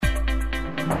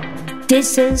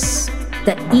This is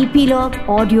the Epilogue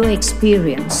Audio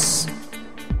Experience.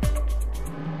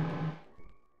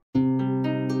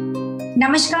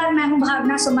 नमस्कार, मैं हूं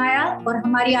भावना सुमाया और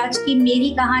हमारी आज की मेरी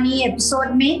कहानी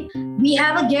एपिसोड में we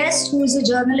have a guest who is a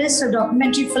journalist, a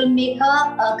documentary filmmaker,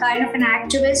 a kind of an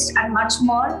activist and much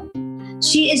more.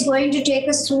 She is going to take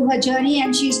us through her journey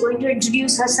and she is going to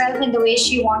introduce herself in the way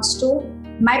she wants to.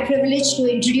 My privilege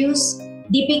to introduce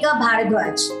Deepika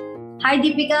Bharadwaj. Hi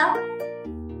Deepika.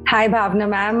 Hi Bhavna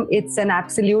ma'am, it's an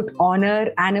absolute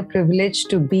honor and a privilege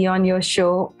to be on your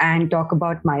show and talk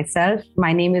about myself.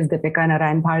 My name is Deepika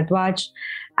Narayan Bharadwaj.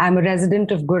 I'm a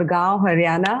resident of Gurgaon,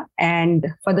 Haryana, and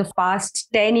for the past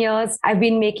 10 years, I've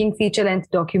been making feature-length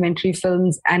documentary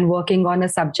films and working on a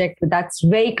subject that's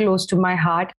very close to my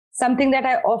heart, something that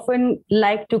I often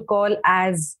like to call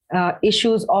as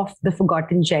issues of the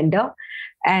forgotten gender.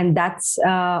 And that's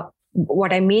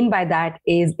what I mean by that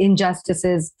is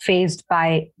injustices faced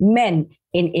by men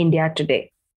in India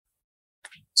today.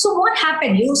 So what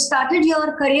happened? You started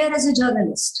your career as a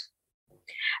journalist.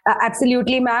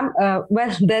 Absolutely, ma'am.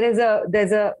 Well, there's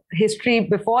a history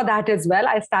before that as well.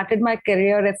 I started my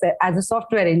career as a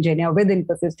software engineer with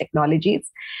Infosys Technologies.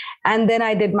 And then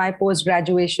I did my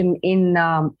post-graduation in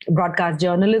broadcast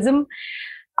journalism.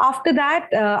 After that,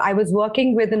 I was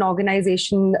working with an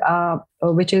organization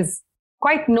which is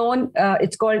quite known.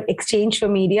 It's called Exchange for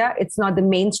Media. It's not the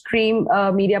mainstream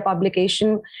media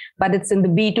publication, but it's in the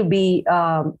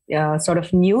B2B sort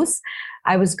of news.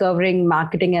 I was covering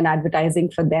marketing and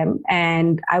advertising for them.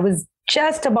 And I was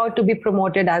just about to be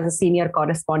promoted as a senior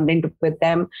correspondent with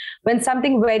them when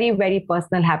something very, very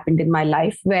personal happened in my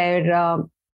life where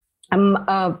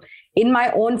in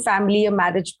my own family, a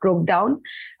marriage broke down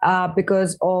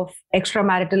because of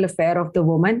extramarital affair of the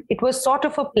woman. It was sort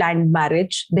of a planned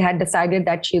marriage. They had decided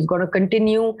that she's going to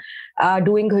continue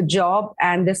doing her job,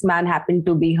 and this man happened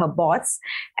to be her boss.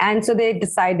 And so they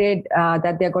decided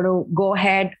that they're going to go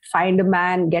ahead, find a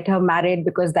man, get her married,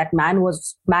 because that man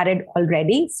was married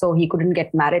already, so he couldn't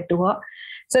get married to her.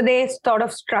 So they sort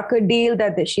of struck a deal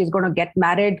that she's going to get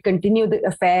married, continue the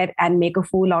affair, and make a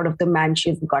fool out of the man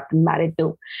she's gotten married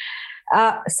to.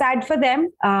 Sad for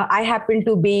them, I happened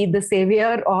to be the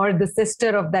savior or the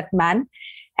sister of that man.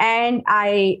 And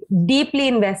I deeply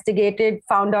investigated,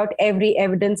 found out every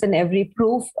evidence and every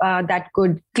proof that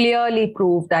could clearly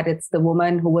prove that it's the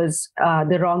woman who was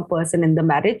the wrong person in the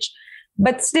marriage.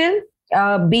 But still,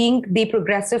 being the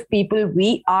progressive people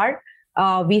we are,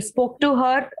 we spoke to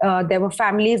her. There were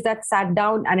families that sat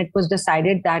down and it was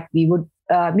decided that we would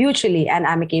mutually and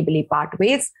amicably part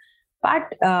ways.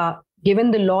 But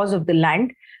given the laws of the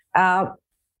land,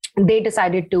 they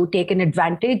decided to take an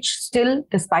advantage still,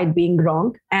 despite being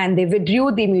wrong. And they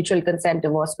withdrew the mutual consent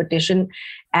divorce petition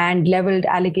and leveled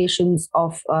allegations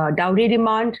of dowry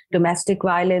demand, domestic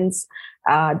violence,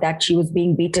 that she was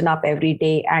being beaten up every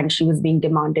day and she was being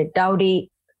demanded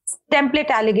dowry. Template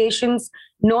allegations,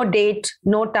 no date,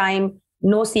 no time,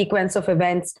 no sequence of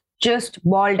events, just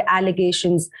bald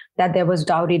allegations that there was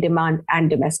dowry demand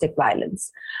and domestic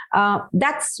violence.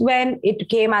 That's when it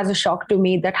came as a shock to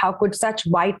me that how could such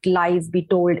white lies be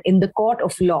told in the court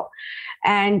of law?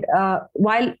 And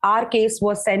while our case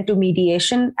was sent to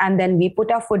mediation and then we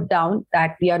put our foot down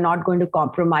that we are not going to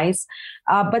compromise,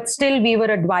 but still we were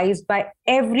advised by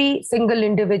every single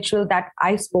individual that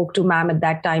I spoke to, ma'am, at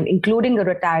that time, including a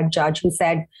retired judge who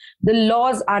said the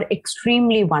laws are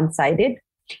extremely one-sided.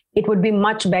 It would be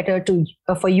much better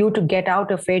for you to get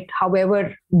out of it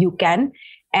however you can.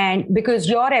 And because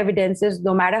your evidences,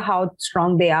 no matter how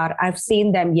strong they are, I've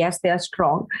seen them, yes, they are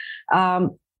strong.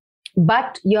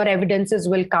 But your evidences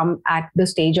will come at the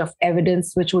stage of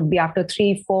evidence, which would be after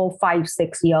 3, 4, 5,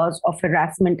 6 years of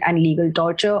harassment and legal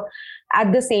torture.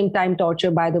 At the same time,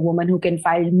 torture by the woman who can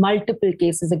file multiple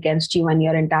cases against you and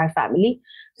your entire family.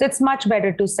 So it's much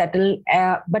better to settle.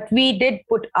 But we did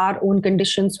put our own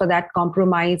conditions for that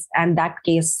compromise, and that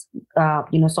case,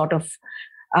 sort of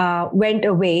went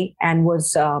away and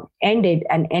was ended.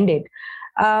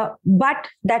 But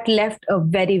that left a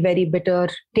very, very bitter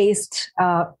taste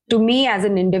to me as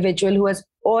an individual who has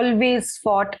always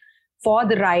fought for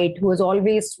the right, who has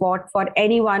always fought for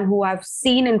anyone who I've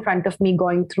seen in front of me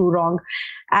going through wrong.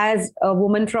 As a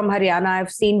woman from Haryana,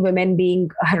 I've seen women being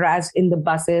harassed in the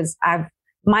buses. I've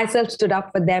myself stood up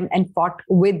for them and fought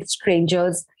with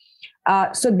strangers.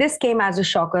 So this came as a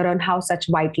shocker on how such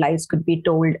white lies could be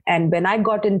told. And when I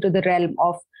got into the realm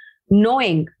of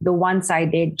knowing the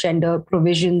one-sided gender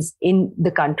provisions in the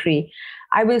country,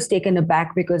 I was taken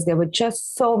aback because there were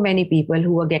just so many people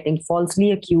who were getting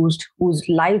falsely accused, whose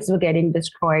lives were getting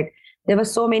destroyed. There were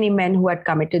so many men who had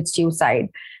committed suicide.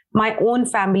 My own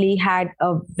family had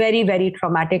a very, very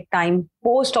traumatic time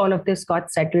post all of this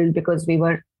got settled, because we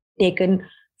were taken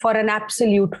for an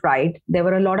absolute ride. There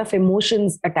were a lot of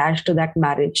emotions attached to that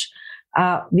marriage.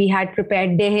 We had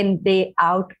prepared day in, day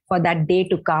out for that day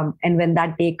to come. And when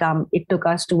that day came, it took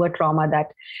us to a trauma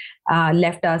that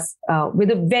left us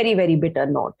with a very, very bitter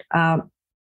note.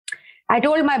 I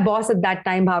told my boss at that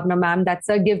time, Bhavna ma'am, that,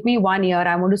 sir, give me 1 year.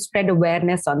 I want to spread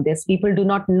awareness on this. People do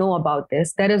not know about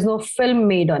this. There is no film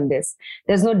made on this.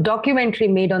 There's no documentary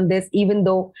made on this, even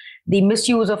though the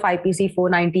misuse of IPC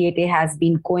 498A has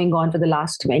been going on for the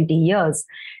last 20 years.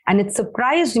 And it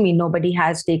surprised me nobody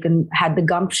has had the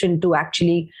gumption to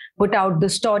actually put out the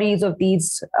stories of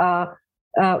these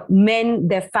men,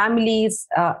 their families,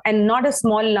 and not a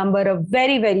small number, a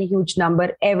very, very huge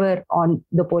number ever on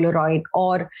the Polaroid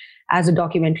or as a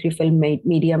documentary film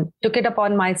medium. Took it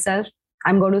upon myself.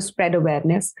 I'm going to spread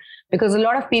awareness, because a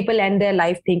lot of people end their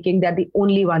life thinking they're the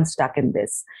only one stuck in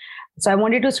this. So I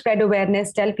wanted to spread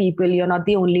awareness, tell people you're not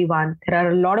the only one. There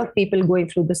are a lot of people going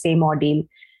through the same ordeal.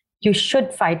 You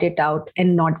should fight it out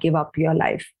and not give up your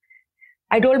life.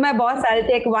 I told my boss I'll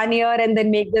take 1 year and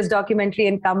then make this documentary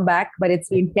and come back, but it's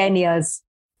been 10 years.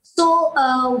 So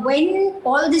when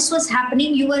all this was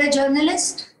happening, you were a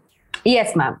journalist?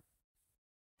 Yes, ma'am.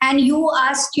 And you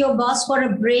asked your boss for a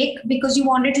break because you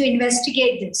wanted to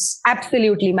investigate this?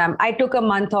 Absolutely, ma'am. I took a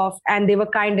month off and they were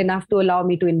kind enough to allow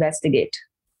me to investigate.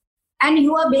 And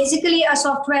you are basically a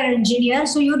software engineer,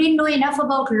 so you didn't know enough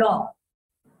about law?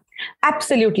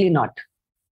 Absolutely not.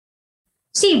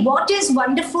 See, what is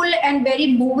wonderful and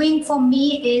very moving for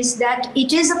me is that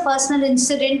it is a personal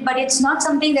incident, but it's not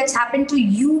something that's happened to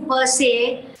you per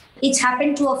se. It's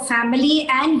happened to a family,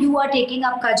 and you are taking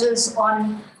up cudgels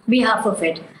on behalf of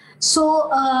it. So,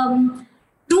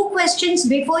 2 questions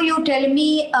before you tell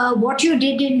me what you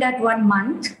did in that 1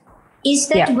 month. Is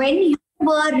that when you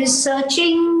were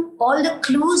researching all the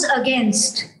clues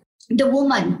against the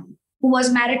woman who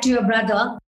was married to your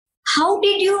brother, how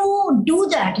did you do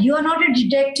that? You are not a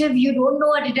detective. You don't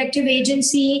know a detective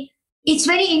agency. It's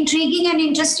very intriguing and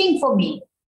interesting for me.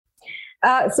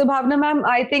 So Bhavna ma'am,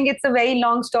 I think it's a very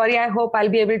long story. I hope I'll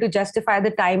be able to justify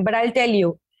the time, but I'll tell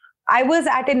you. I was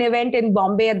at an event in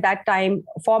Bombay at that time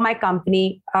for my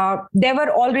company. There were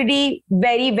already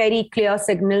very, very clear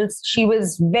signals. She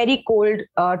was very cold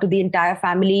to the entire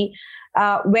family.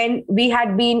 When we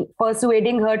had been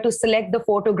persuading her to select the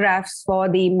photographs for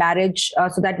the marriage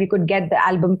so that we could get the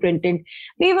album printed,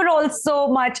 we were all so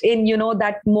much in,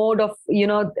 that mode of,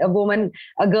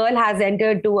 a girl has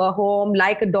entered to a home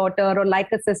like a daughter or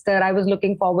like a sister. I was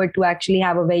looking forward to actually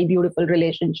have a very beautiful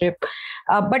relationship.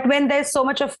 But when there's so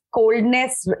much of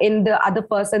coldness in the other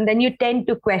person, then you tend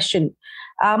to question.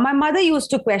 My mother used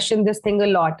to question this thing a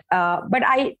lot. But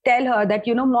I tell her that,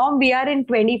 mom, we are in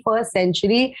 21st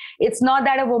century. It's not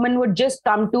that a woman would just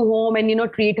come to home and,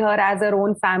 treat her as her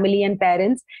own family and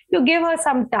parents. You give her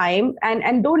some time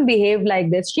and don't behave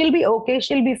like this. She'll be okay.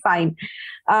 She'll be fine.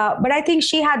 But I think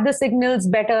she had the signals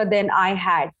better than I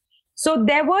had. So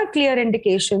there were clear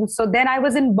indications. So then I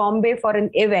was in Bombay for an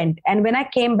event. And when I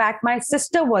came back, my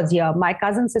sister was here. My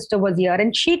cousin sister was here.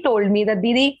 And she told me that,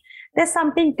 Didi, there's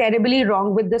something terribly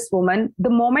wrong with this woman. The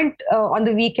moment on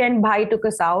the weekend, Bhai took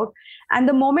us out. And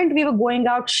the moment we were going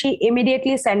out, she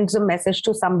immediately sends a message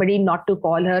to somebody not to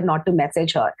call her, not to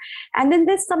message her. And then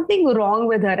there's something wrong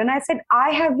with her. And I said,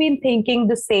 I have been thinking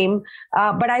the same,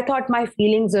 but I thought my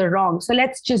feelings are wrong. So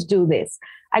let's just do this.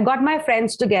 I got my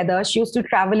friends together. She used to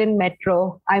travel in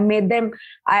metro. I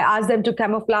asked them to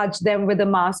camouflage them with a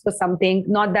mask or something.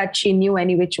 Not that she knew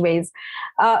any which ways.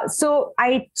 So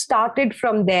I started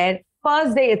from there.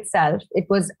 First day itself, it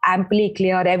was amply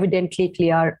clear, evidently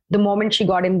clear. The moment she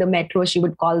got in the metro, she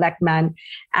would call that man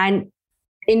and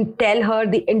tell her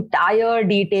the entire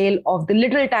detail of the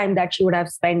little time that she would have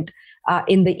spent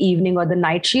in the evening or the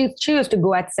night. She used to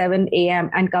go at 7 a.m.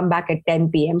 and come back at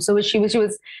 10 p.m. So she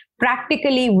was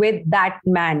practically with that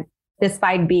man,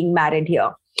 despite being married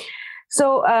here.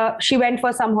 So she went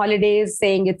for some holidays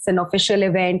saying it's an official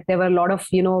event. There were a lot of,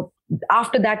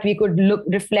 after that we could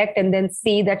reflect and then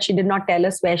see that she did not tell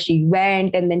us where she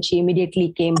went. And then she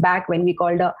immediately came back when we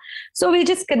called her. So we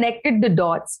just connected the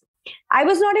dots. I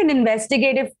was not a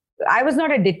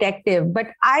detective, but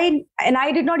I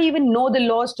did not even know the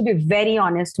laws, to be very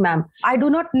honest, ma'am. I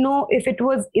do not know if it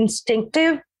was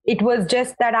instinctive. It was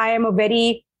just that I am a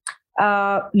very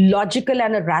logical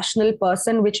and a rational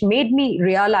person, which made me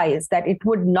realize that it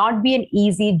would not be an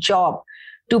easy job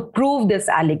to prove this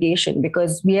allegation,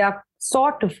 because we are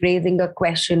sort of raising a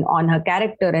question on her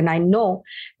character. And I know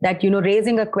that,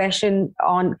 raising a question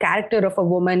on character of a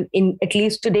woman in at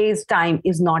least today's time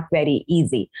is not very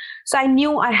easy. So I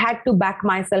knew I had to back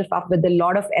myself up with a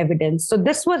lot of evidence. So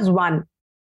this was one.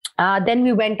 Then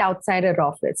we went outside her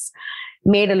office,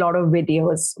 made a lot of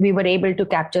videos. We were able to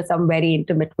capture some very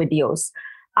intimate videos.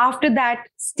 After that,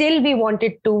 still we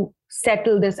wanted to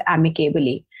settle this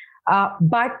amicably.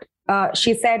 But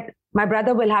she said, my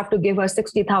brother will have to give her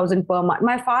 60,000 per month.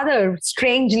 My father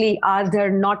strangely asked her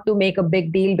not to make a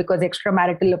big deal because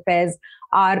extramarital affairs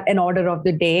are an order of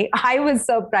the day. I was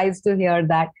surprised to hear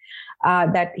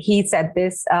that he said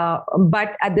this.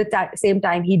 But at the same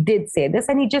time, he did say this,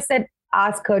 and he just said,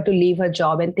 ask her to leave her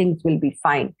job and things will be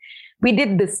fine. We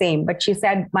did the same, but she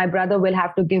said, my brother will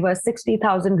have to give her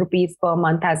 60,000 rupees per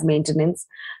month as maintenance,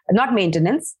 not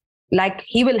maintenance. Like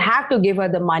he will have to give her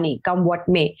the money, come what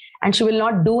may, and she will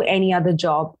not do any other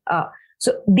job.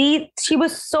 She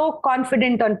was so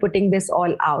confident on putting this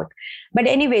all out. But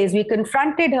anyways, we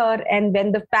confronted her, and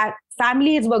when the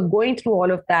families were going through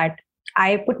all of that,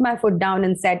 I put my foot down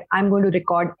and said, I'm going to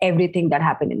record everything that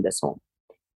happened in this home.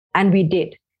 And we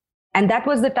did. And that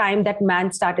was the time that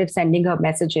man started sending her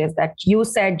messages that you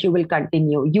said you will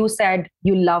continue. You said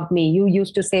you love me. You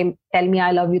used to tell me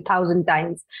I love you 1,000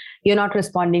 times. You're not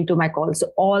responding to my calls.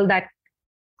 So all that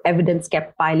evidence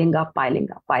kept piling up. But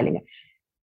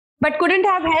couldn't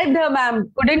have helped her,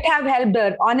 ma'am. Couldn't have helped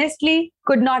her. Honestly,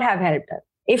 could not have helped her.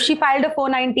 If she filed a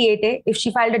 498A, if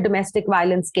she filed a domestic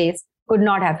violence case, could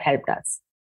not have helped us.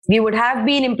 We would have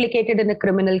been implicated in a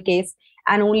criminal case,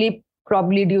 and only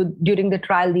probably during the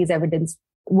trial, these evidence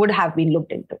would have been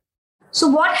looked into. So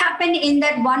what happened in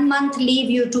that 1 month leave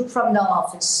you took from the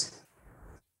office?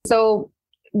 So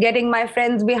getting my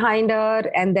friends behind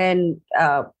her, and then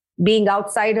being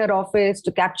outside her office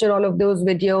to capture all of those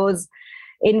videos,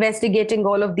 investigating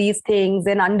all of these things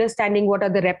and understanding what are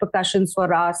the repercussions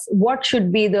for us, what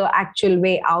should be the actual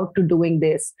way out to doing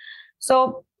this.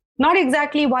 So not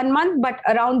exactly 1 month, but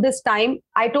around this time,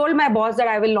 I told my boss that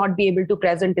I will not be able to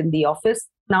present in the office.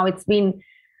 Now it's been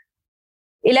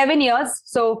 11 years,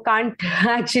 so can't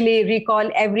actually recall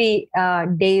every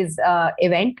day's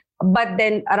event. But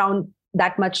then around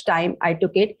that much time, I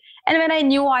took it. And when I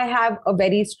knew I have a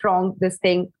very strong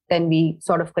then we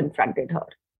sort of confronted her.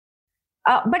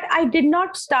 But I did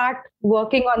not start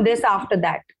working on this after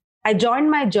that. I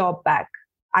joined my job back.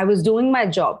 I was doing my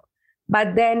job.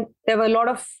 But then there were a lot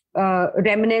of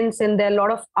remnants, and there are a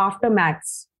lot of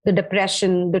aftermaths, the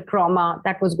depression, the trauma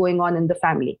that was going on in the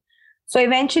family. So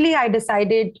eventually I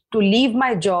decided to leave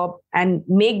my job and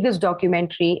make this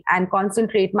documentary and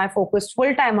concentrate my focus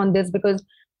full time on this, because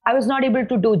I was not able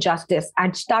to do justice.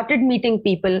 I'd started meeting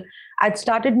people. I'd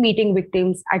started meeting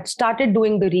victims. I'd started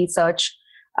doing the research.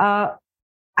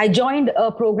 I joined a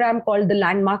program called the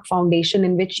Landmark Foundation,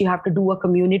 in which you have to do a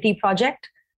community project.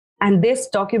 And this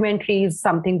documentary is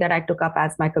something that I took up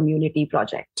as my community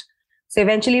project. So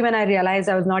eventually, when I realized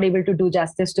I was not able to do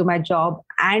justice to my job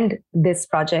and this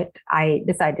project, I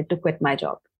decided to quit my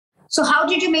job. So how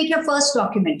did you make your first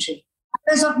documentary?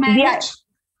 Martyrs of Marriage?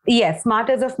 Yes,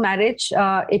 Martyrs of Marriage.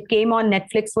 It came on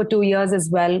Netflix for 2 years as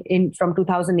well, from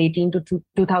 2018 to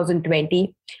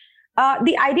 2020.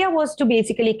 The idea was to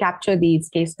basically capture these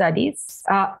case studies,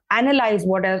 analyze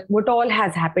what all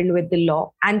has happened with the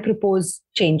law, and propose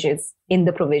changes in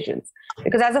the provisions.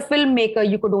 Because as a filmmaker,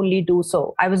 you could only do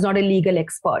so. I was not a legal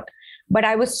expert, but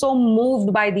I was so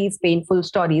moved by these painful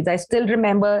stories. I still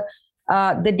remember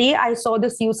the day I saw the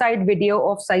suicide video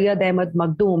of Syed Ahmed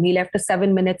Makhdoom. He left a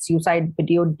 7-minute suicide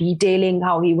video detailing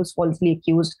how he was falsely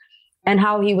accused and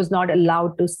how he was not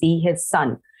allowed to see his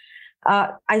son.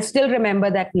 I still remember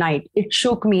that night. It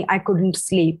shook me. I couldn't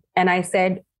sleep. And I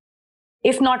said,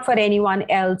 if not for anyone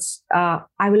else,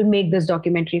 I will make this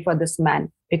documentary for this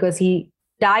man, because he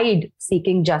died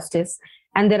seeking justice.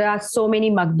 And there are so many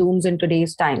Makhdooms in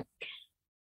today's time.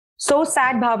 So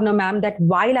sad, Bhavna ma'am, that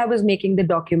while I was making the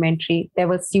documentary, there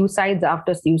were suicides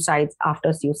after suicides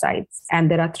after suicides.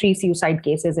 And there are 3 suicide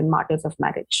cases in Martyrs of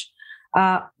Marriage.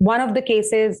 One of the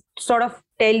cases sort of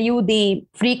tell you the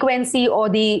frequency or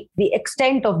the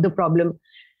extent of the problem.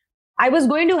 I was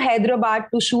going to Hyderabad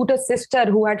to shoot a sister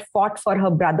who had fought for her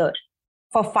brother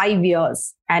for 5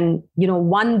 years and,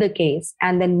 won the case,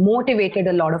 and then motivated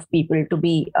a lot of people to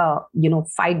be,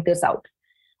 fight this out.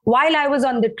 While I was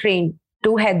on the train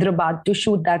to Hyderabad to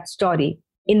shoot that story,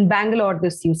 in Bangalore,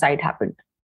 this suicide happened.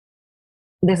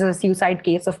 This is a suicide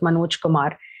case of Manoj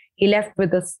Kumar. He left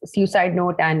with a suicide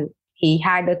note, and he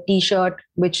had a T-shirt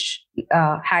which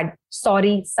had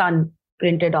 "Sorry, son"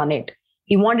 printed on it.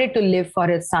 He wanted to live for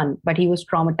his son, but he was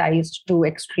traumatized to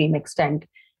extreme extent,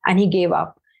 and he gave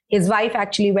up. His wife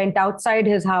actually went outside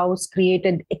his house,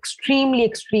 created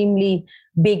extremely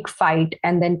big fight,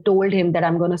 and then told him that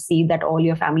I'm going to see that all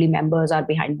your family members are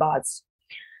behind bars.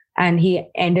 And he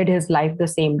ended his life the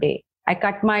same day. I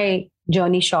cut my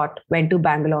journey short, went to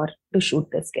Bangalore to shoot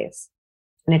this case,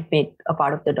 and it made a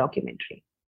part of the documentary.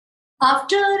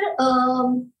 After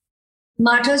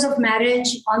Martyrs of Marriage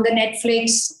on the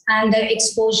Netflix and the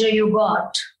exposure you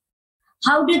got,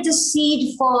 how did the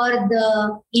seed for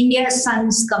the India's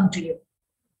Sons come to you?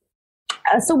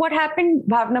 So what happened,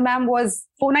 Bhavna ma'am, was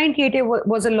 498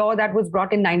 was a law that was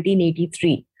brought in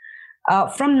 1983.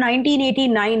 From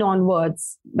 1989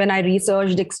 onwards, when I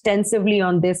researched extensively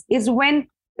on this, is when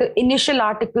the initial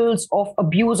articles of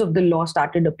abuse of the law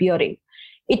started appearing.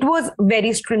 It was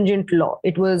very stringent law.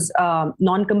 It was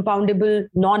non-compoundable,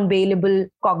 non-bailable,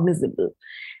 cognizable.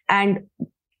 And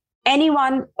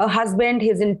anyone, a husband,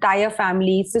 his entire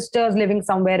family, sisters living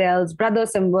somewhere else,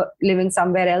 brothers living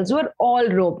somewhere else, were all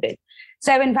roped in.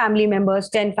 7 family members,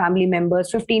 10 family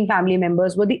members, 15 family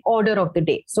members were the order of the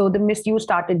day. So the misuse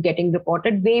started getting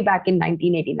reported way back in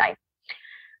 1989.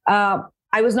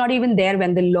 I was not even there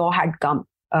when the law had come.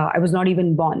 I was not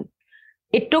even born.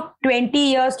 It took 20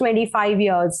 years, 25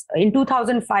 years. In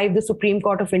 2005, the Supreme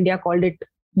Court of India called it,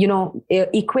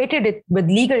 equated it with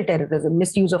legal terrorism,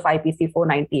 misuse of IPC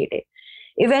 498A.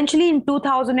 Eventually, in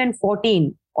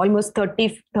 2014, almost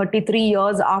 33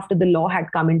 years after the law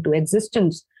had come into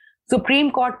existence,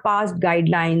 Supreme Court passed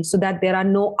guidelines so that there are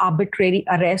no arbitrary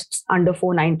arrests under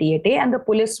 498A, and the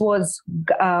police was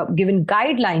given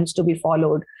guidelines to be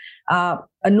followed,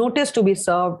 a notice to be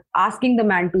served, asking the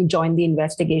man to join the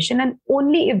investigation, and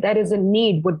only if there is a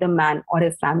need would the man or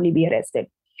his family be arrested.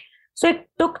 So it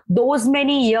took those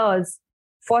many years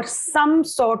for some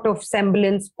sort of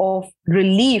semblance of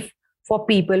relief for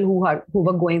people who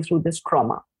were going through this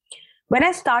trauma. When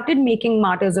I started making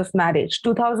Martyrs of Marriage,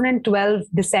 2012,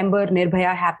 December,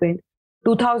 Nirbhaya happened.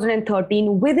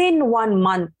 2013, within 1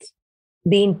 month,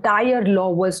 the entire law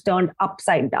was turned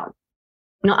upside down.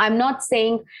 Now, I'm not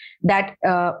saying that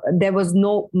there was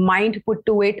no mind put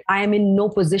to it. I am in no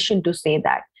position to say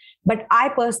that. But I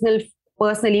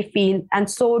personally feel, and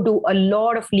so do a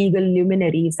lot of legal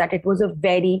luminaries, that it was a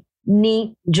very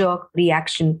knee-jerk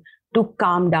reaction to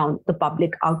calm down the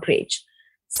public outrage.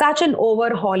 Such an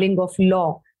overhauling of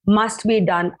law must be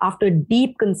done after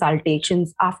deep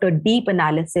consultations, after deep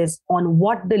analysis on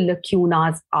what the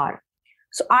lacunas are.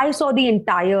 So I saw the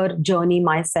entire journey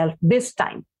myself this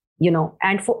time,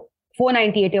 and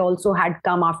 498A also had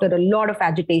come after a lot of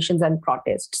agitations and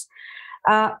protests.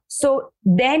 So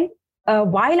then,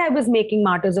 while I was making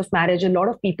Martyrs of Marriage, a lot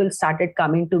of people started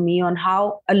coming to me on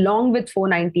how, along with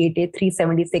 498A,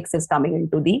 376 is coming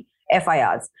into the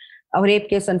FIRs. A rape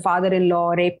case on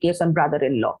father-in-law, rape case on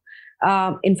brother-in-law.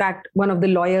 In fact, one of the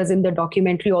lawyers in the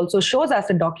documentary also shows us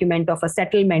a document of a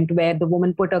settlement where the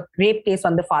woman put a rape case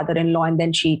on the father-in-law and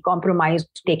then she compromised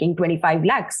taking 25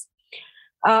 lakhs.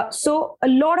 So a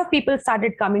lot of people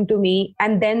started coming to me,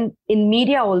 and then in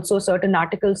media also certain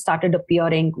articles started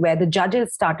appearing where the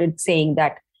judges started saying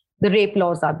that the rape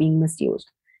laws are being misused.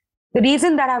 The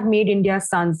reason that I've made India's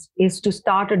Sons is to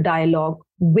start a dialogue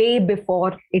way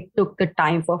before it took the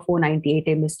time for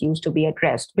 498A misuse to be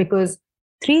addressed, because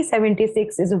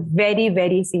 376 is a very,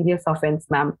 very serious offense,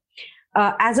 ma'am.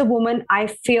 As a woman, I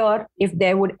fear if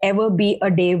there would ever be a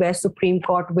day where Supreme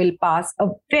Court will pass a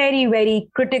very, very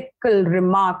critical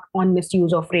remark on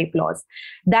misuse of rape laws,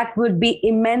 that would be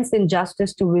immense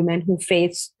injustice to women who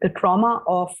face the trauma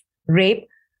of rape,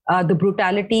 the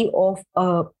brutality of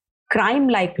crime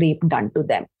like rape done to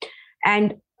them.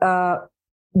 And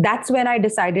that's when I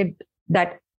decided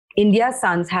that India's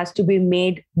Sons has to be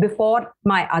made before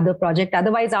my other project.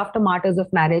 Otherwise, after Martyrs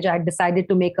of Marriage, I decided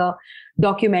to make a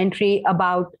documentary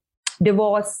about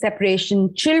divorce,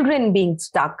 separation, children being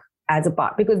stuck as a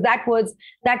part, because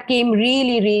that came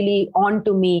really, really on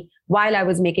to me while I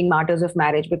was making Martyrs of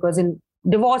Marriage, because in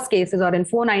divorce cases or in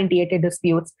 498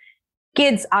 disputes,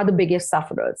 kids are the biggest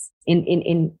sufferers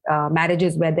in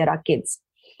marriages where there are kids.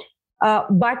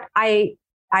 But I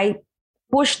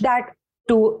pushed that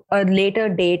to a later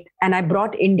date, and I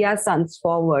brought India's Sons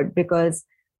forward because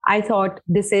I thought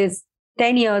this is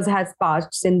 10 years has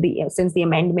passed since the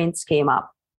amendments came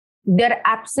up. There are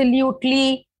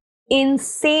absolutely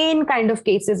insane kind of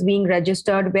cases being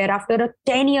registered where after a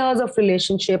 10 years of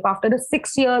relationship, after the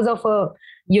 6 years of a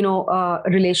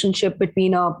relationship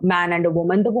between a man and a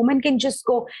woman, the woman can just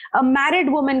go, a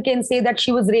married woman can say that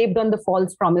she was raped on the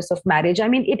false promise of marriage. I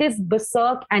mean, it is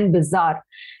berserk and bizarre.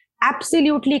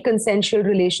 Absolutely consensual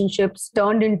relationships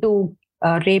turned into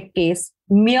a rape case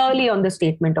merely on the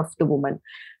statement of the woman.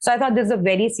 So I thought this is a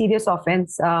very serious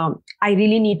offense. I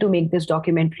really need to make this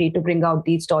documentary to bring out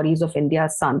these stories of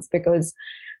India's sons, because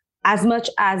as much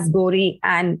as gory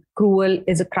and cruel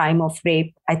is a crime of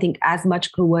rape, I think as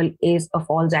much cruel is a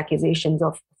false accusation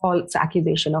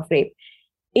of rape.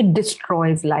 It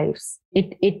destroys lives.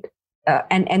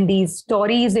 And these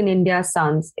stories in India's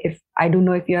sons, if I don't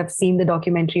know if you have seen the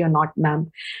documentary or not,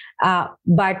 ma'am,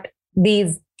 but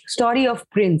these story of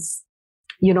Prince,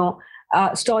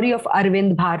 story of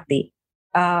Arvind Bharti,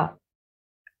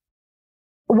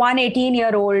 one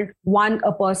 18-year-old,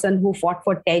 a person who fought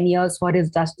for 10 years for his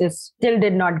justice, still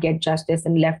did not get justice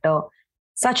and left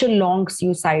such a long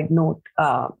suicide note,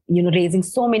 raising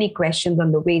so many questions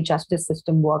on the way justice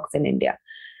system works in India.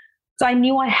 So I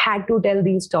knew I had to tell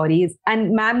these stories.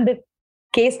 And ma'am, the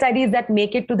case studies that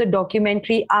make it to the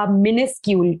documentary are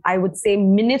minuscule, I would say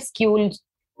minuscule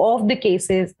of the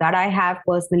cases that I have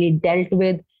personally dealt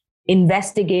with,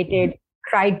 investigated,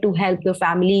 tried to help the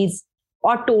families,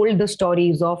 or told the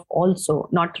stories of also,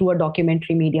 not through a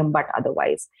documentary medium, but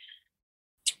otherwise.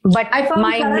 But I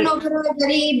found Karan Oberoi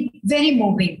very, very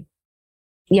moving.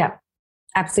 Yeah,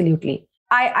 absolutely.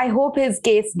 I hope his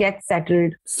case gets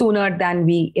settled sooner than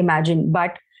we imagine,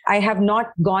 but I have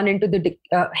not gone into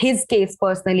his case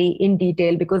personally in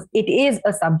detail because it is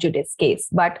a sub judice case.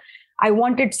 But I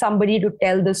wanted somebody to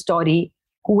tell the story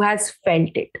who has felt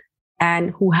it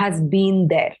and who has been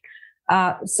there.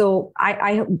 So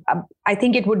I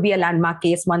think it would be a landmark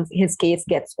case once his case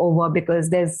gets over, because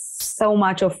there's so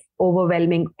much of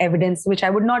overwhelming evidence, which I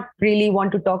would not really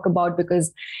want to talk about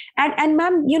because, and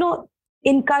ma'am,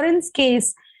 in Karan's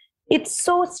case, it's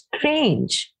so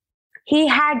strange. He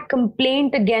had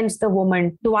complained against the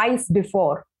woman twice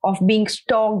before of being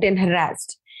stalked and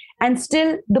harassed. And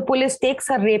still the police takes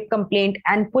her rape complaint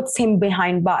and puts him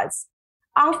behind bars.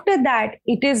 After that,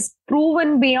 it is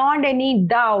proven beyond any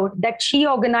doubt that she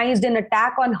organized an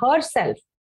attack on herself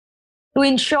to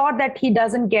ensure that he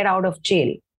doesn't get out of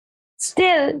jail.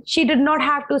 Still, she did not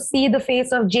have to see the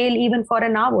face of jail even for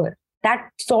an hour. That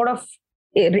sort of,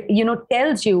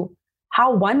 tells you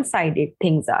how one-sided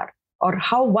things are, or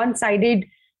how one-sided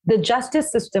the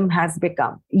justice system has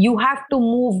become. You have to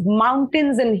move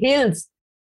mountains and hills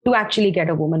to actually get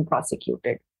a woman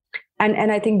prosecuted. And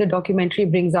I think the documentary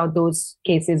brings out those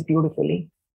cases beautifully.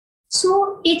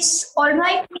 So it's all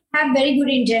right to have very good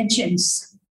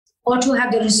intentions, or to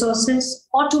have the resources,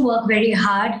 or to work very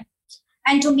hard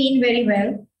and to mean very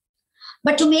well.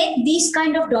 But to make these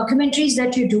kind of documentaries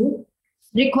that you do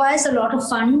requires a lot of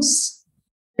funds,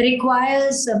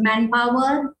 requires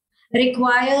manpower,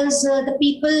 requires the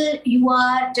people you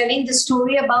are telling the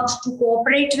story about to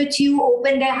cooperate with you,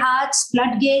 open their hearts,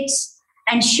 floodgates,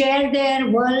 and share their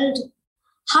world.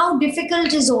 How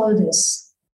difficult is all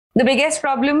this? The biggest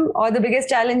problem or the biggest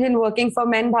challenge in working for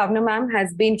men, Bhavna ma'am,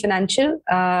 has been financial.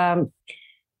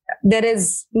 There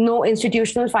is no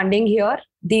institutional funding here.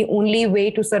 The only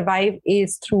way to survive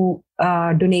is through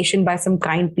donation by some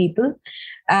kind people.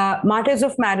 Martyrs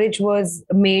of Marriage was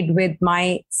made with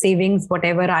my savings,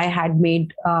 whatever I had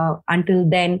made until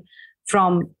then,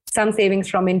 from some savings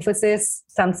from Infosys,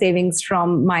 some savings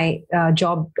from my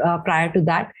job prior to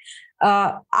that.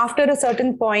 After a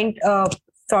certain point,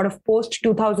 sort of post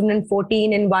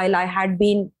 2014, and while I had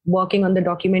been working on the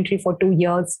documentary for 2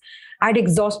 years, I'd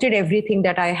exhausted everything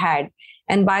that I had.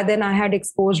 And by then I had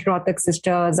exposed Rohtak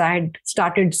Sisters. I had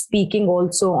started speaking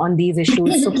also on these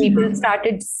issues. So people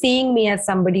started seeing me as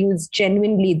somebody who's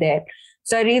genuinely there.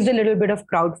 So I raised a little bit of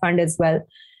crowdfund as well.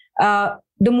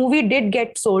 The movie did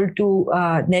get sold to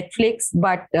Netflix,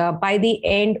 but by the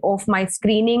end of my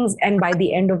screenings and by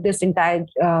the end of this entire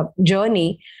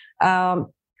journey,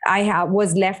 I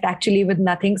was left actually with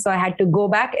nothing. So I had to go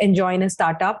back and join a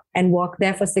startup and work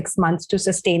there for 6 months to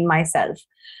sustain myself.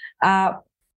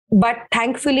 But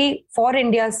thankfully for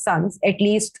India's sons, at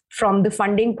least from the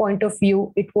funding point of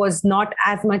view, it was not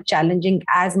as much challenging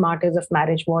as Martyrs of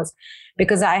Marriage was,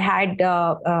 because I had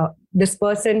this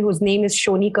person whose name is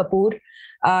Shoni Kapoor.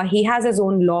 He has his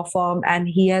own law firm, and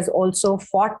he has also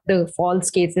fought the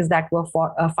false cases that were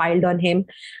filed on him.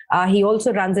 He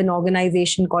also runs an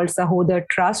organization called Sahodar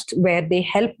Trust, where they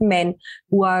help men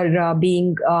who are who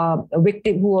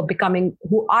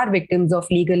are victims of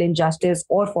legal injustice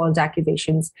or false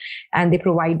accusations, and they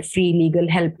provide free legal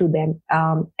help to them.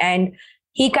 And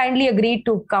he kindly agreed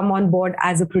to come on board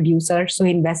as a producer, so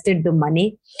he invested the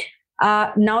money.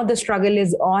 Now the struggle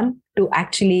is on to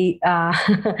actually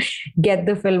get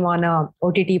the film on a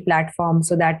OTT platform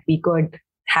so that we could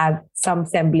have some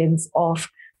semblance of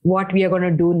what we are going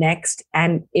to do next,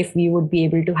 and if we would be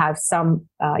able to have some,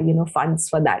 funds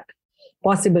for that,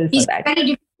 possible for Is that. it very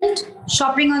difficult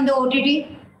shopping on the OTT?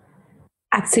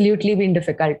 Absolutely been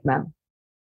difficult, ma'am.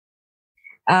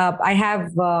 I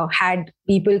have had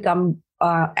people come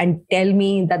and tell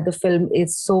me that the film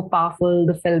is so powerful,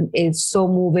 the film is so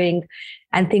moving,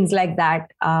 and things like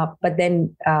that, but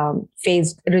then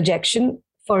faced rejection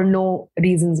for no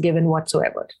reasons given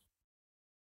whatsoever.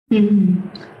 Mm-hmm.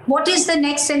 What is the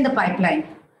next in the pipeline?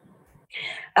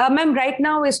 Ma'am, right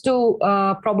now is to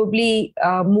probably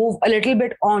move a little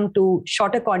bit on to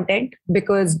shorter content,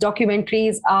 because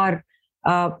documentaries are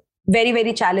very,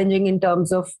 very challenging in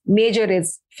terms of major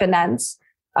is finance.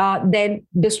 Then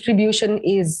distribution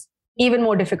is even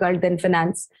more difficult than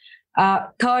finance.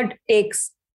 Third,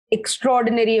 takes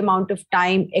extraordinary amount of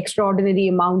time, extraordinary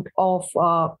amount of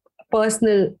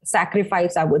personal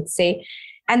sacrifice, I would say.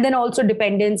 And then also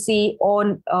dependency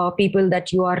on people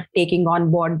that you are taking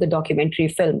on board the documentary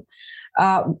film.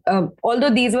 Although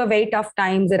these were very tough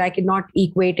times that I cannot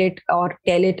equate it or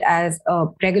tell it as a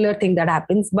regular thing that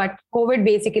happens, but COVID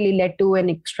basically led to an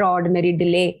extraordinary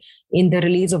delay in the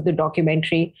release of the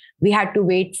documentary. We had to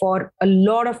wait for a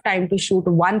lot of time to shoot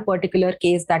one particular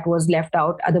case that was left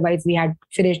out. Otherwise, we had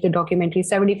finished the documentary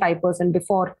 75%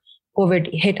 before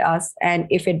COVID hit us. And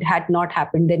if it had not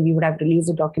happened, then we would have released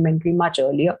the documentary much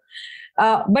earlier.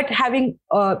 But having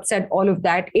said all of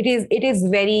that, it is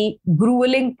very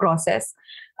grueling process.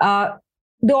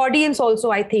 The audience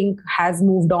also, I think, has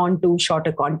moved on to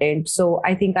shorter content. So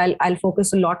I think I'll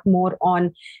focus a lot more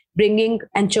on bringing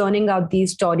and churning out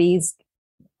these stories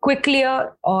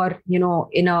quicker, or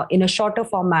in a shorter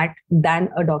format than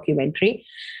a documentary.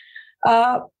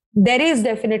 There is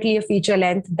definitely a feature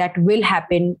length that will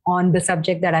happen on the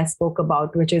subject that I spoke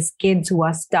about, which is kids who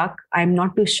are stuck. I'm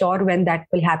not too sure when that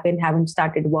will happen. Haven't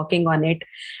started working on it.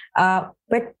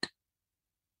 But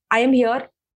I am here.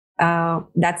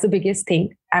 That's the biggest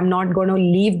thing. I'm not going to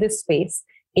leave this space.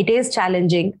 It is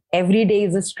challenging. Every day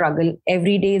is a struggle.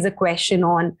 Every day is a question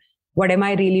on what am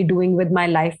I really doing with my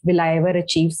life? Will I ever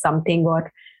achieve something?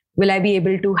 Or will I be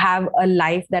able to have a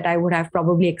life that I would have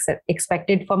probably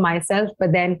expected for myself?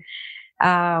 But then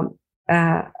I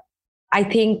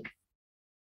think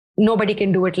nobody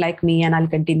can do it like me, and I'll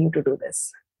continue to do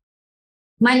this.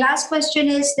 My last question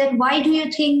is that why do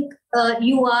you think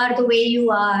you are the way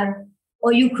you are,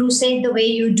 or you crusade the way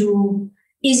you do?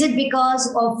 Is it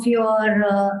because of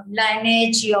your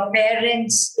lineage, your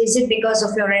parents? Is it because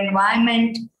of your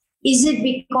environment? Is it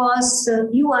because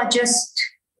you are just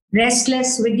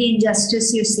restless with the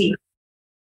injustice you see?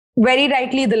 Very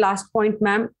rightly, the last point,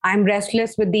 ma'am. I'm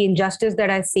restless with the injustice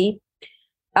that I see.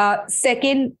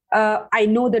 Second, I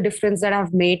know the difference that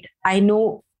I've made. I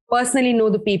personally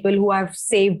know the people who I've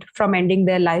saved from ending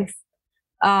their life.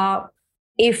 And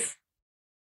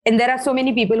there are so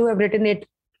many people who have written it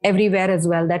everywhere as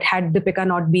well, that had Deepika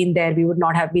not been there, we would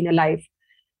not have been alive.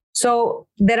 So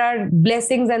there are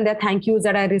blessings and there are thank yous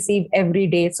that I receive every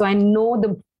day. So I know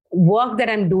the work that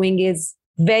I'm doing is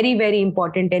very, very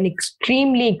important and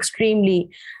extremely, extremely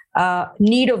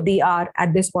need of the hour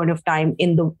at this point of time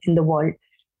in the world.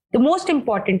 The most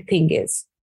important thing is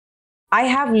I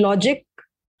have logic,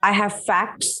 I have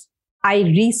facts, I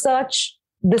research.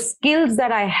 The skills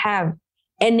that I have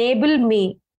enable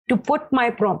me to put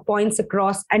my points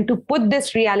across and to put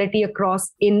this reality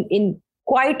across in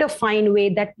quite a fine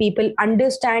way that people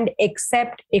understand,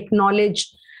 accept, acknowledge,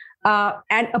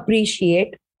 and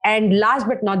appreciate. And last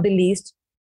but not the least,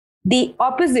 the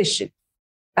opposition,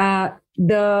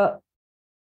 the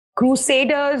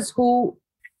crusaders who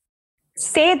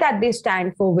say that they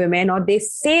stand for women or they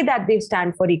say that they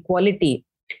stand for equality,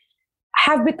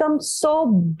 have become so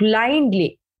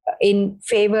blindly in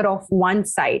favor of one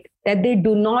side that they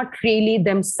do not really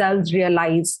themselves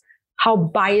realize how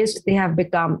biased they have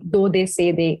become, though they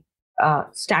say they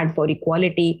stand for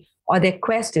equality or their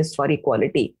quest is for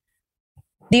equality.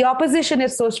 The opposition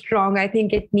is so strong. I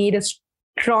think it needs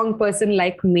a strong person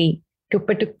like me to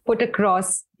put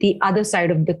across the other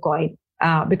side of the coin,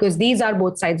 because these are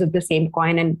both sides of the same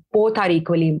coin and both are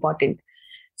equally important.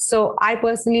 So I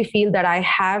personally feel that I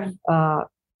have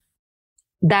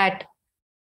that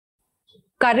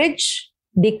courage,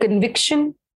 the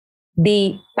conviction,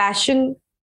 the passion,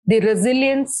 the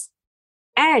resilience,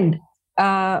 and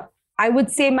I would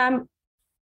say, ma'am,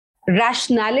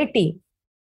 rationality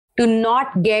to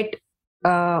not get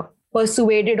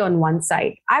persuaded on one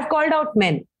side. I've called out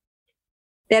men.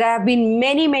 There have been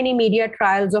many, many media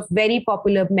trials of very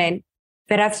popular men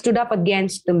where I've stood up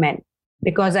against the men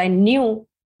because I knew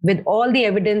with all the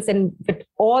evidence and with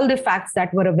all the facts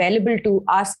that were available to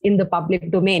us in the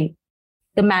public domain,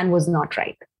 the man was not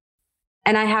right.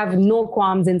 And I have no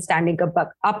qualms in standing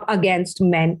up against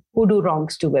men who do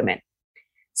wrongs to women.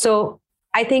 So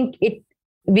I think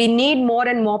we need more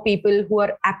and more people who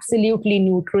are absolutely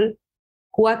neutral,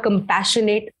 who are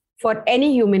compassionate for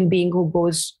any human being who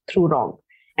goes through wrong.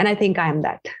 And I think I am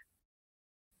that.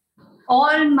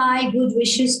 All my good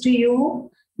wishes to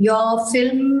you. Your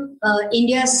film,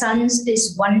 India's Sons,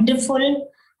 is wonderful,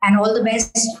 and all the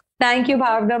best. Thank you,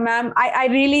 Bhavna ma'am. I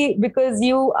really, because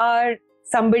you are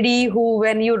somebody who,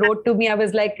 when you wrote to me, I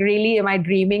was like, really, am I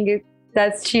dreaming?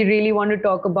 Does she really want to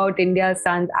talk about India's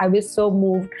Sons? I was so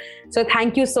moved. So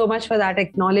thank you so much for that.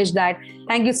 Acknowledge that.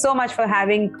 Thank you so much for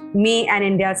having me and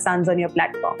India's Sons on your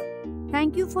platform.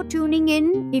 Thank you for tuning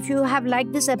in. If you have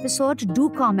liked this episode, do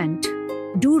comment.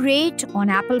 Do rate on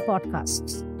Apple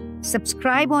Podcasts.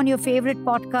 Subscribe on your favorite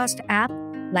podcast app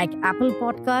like Apple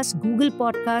Podcasts, Google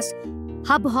Podcasts,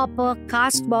 Hubhopper,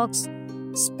 Castbox,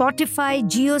 Spotify,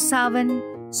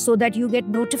 JioSaavn, so that you get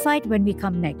notified when we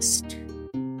come next.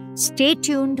 Stay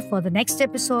tuned for the next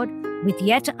episode with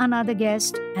yet another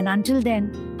guest, and until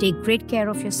then, take great care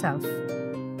of yourself.